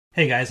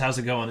Hey guys, how's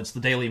it going? It's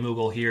the Daily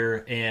Moogle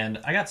here, and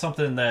I got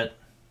something that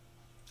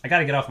I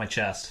gotta get off my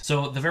chest.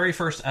 So, the very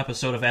first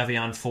episode of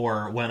Avion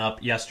 4 went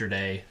up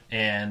yesterday,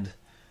 and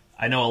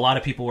I know a lot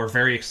of people were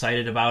very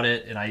excited about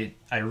it, and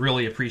I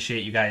really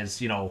appreciate you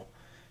guys,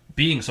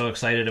 being so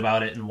excited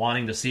about it and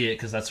wanting to see it,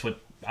 because that's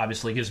what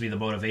obviously gives me the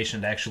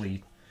motivation to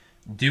actually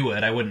do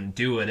it. I wouldn't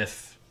do it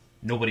if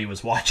nobody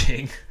was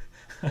watching.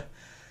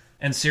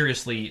 And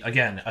seriously,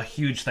 again, a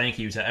huge thank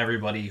you to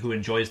everybody who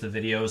enjoys the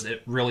videos.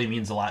 It really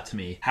means a lot to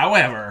me.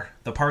 However,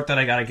 the part that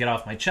I gotta get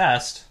off my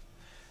chest,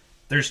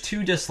 there's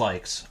 2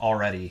 dislikes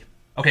already.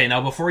 Okay,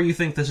 now before you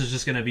think this is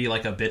just gonna be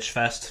like a bitch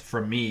fest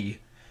from me,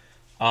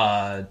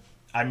 it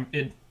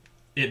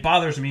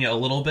bothers me a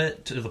little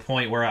bit to the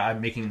point where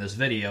I'm making this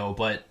video,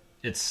 but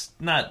it's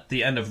not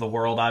the end of the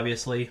world,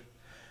 obviously.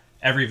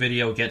 Every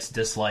video gets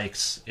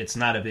dislikes. It's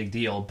not a big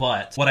deal,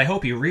 but what I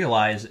hope you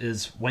realize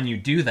is when you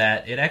do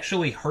that, it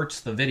actually hurts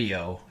the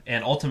video,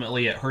 and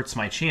ultimately it hurts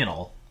my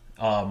channel.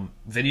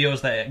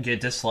 Videos that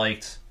get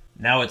disliked,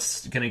 now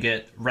it's going to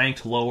get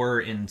ranked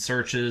lower in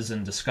searches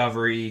and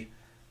discovery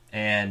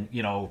and,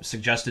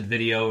 suggested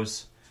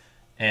videos.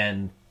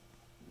 And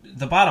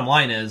the bottom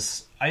line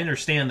is, I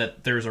understand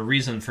that there's a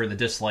reason for the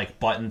dislike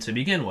button to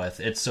begin with.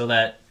 It's so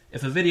that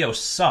if a video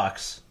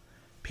sucks,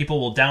 people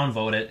will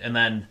downvote it, and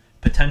then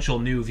potential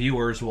new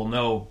viewers will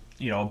know,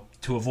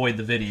 to avoid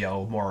the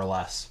video, more or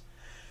less.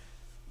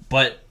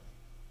 But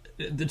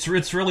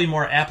it's really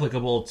more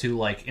applicable to,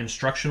 like,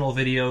 instructional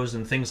videos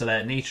and things of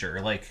that nature.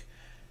 Like,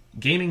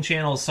 gaming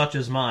channels such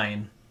as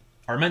mine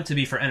are meant to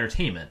be for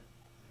entertainment.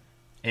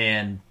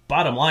 And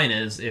bottom line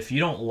is, if you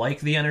don't like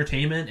the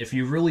entertainment, if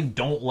you really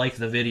don't like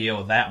the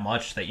video that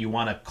much that you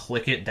want to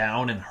click it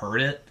down and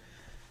hurt it,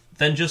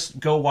 then just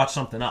go watch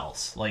something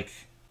else.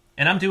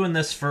 And I'm doing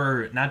this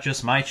for not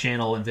just my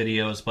channel and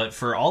videos, but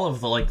for all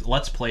of the,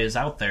 Let's Plays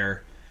out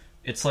there.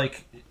 It's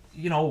like,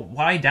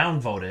 why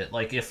downvote it?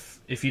 Like, if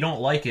you don't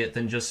like it,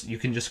 then you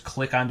can just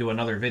click onto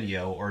another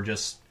video, or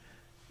just,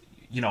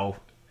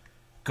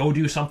 go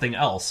do something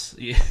else.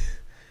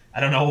 I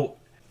don't know.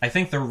 I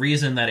think the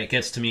reason that it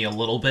gets to me a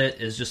little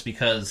bit is just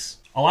because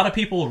a lot of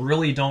people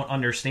really don't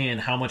understand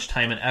how much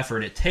time and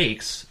effort it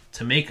takes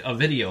to make a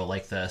video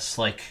like this.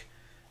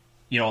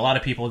 A lot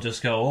of people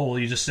just go, oh, well,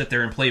 you just sit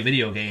there and play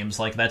video games,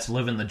 like that's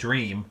living the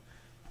dream.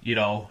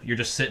 You're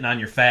just sitting on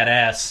your fat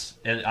ass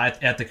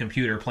at the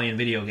computer playing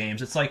video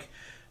games. It's like,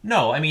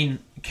 no, I mean,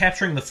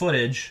 capturing the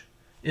footage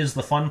is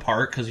the fun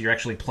part because you're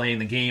actually playing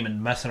the game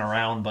and messing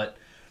around, but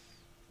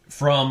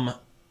from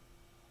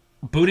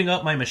booting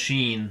up my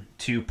machine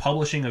to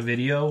publishing a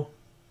video,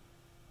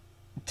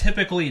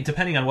 typically,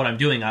 depending on what I'm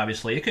doing,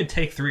 obviously, it could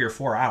take 3 or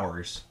 4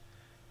 hours.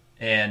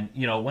 And,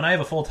 when I have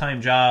a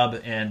full-time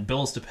job and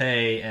bills to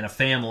pay and a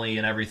family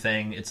and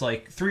everything, it's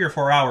like 3 or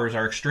 4 hours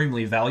are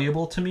extremely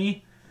valuable to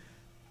me.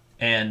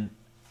 And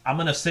I'm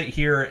going to sit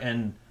here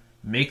and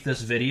make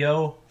this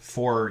video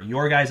for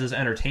your guys'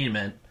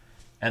 entertainment,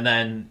 and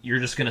then you're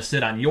just going to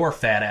sit on your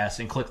fat ass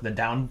and click the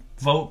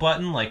downvote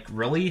button? Like,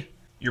 really?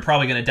 You're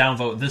probably going to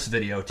downvote this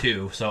video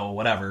too, so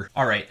whatever.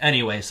 Alright,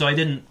 anyway, so I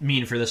didn't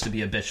mean for this to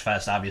be a bitch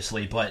fest,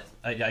 obviously, but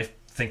I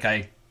think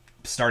I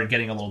started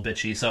getting a little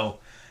bitchy, so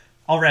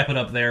I'll wrap it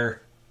up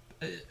there.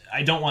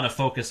 I don't want to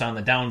focus on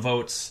the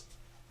downvotes.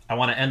 I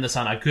want to end this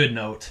on a good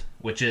note,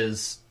 which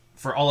is,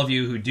 for all of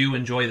you who do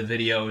enjoy the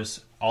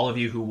videos, all of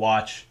you who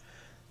watch,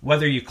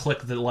 whether you click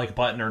the like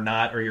button or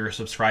not, or you're a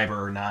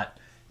subscriber or not,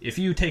 if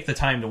you take the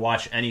time to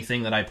watch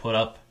anything that I put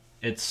up,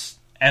 it's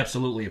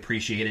absolutely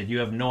appreciated. You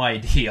have no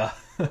idea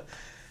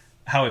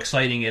how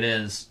exciting it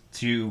is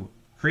to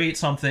create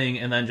something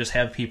and then just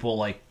have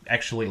people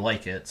actually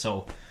like it.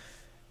 So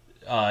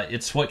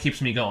it's what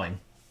keeps me going.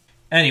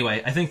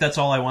 Anyway, I think that's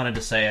all I wanted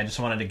to say. I just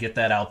wanted to get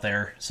that out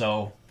there.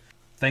 So,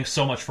 thanks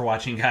so much for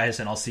watching, guys,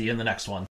 and I'll see you in the next one.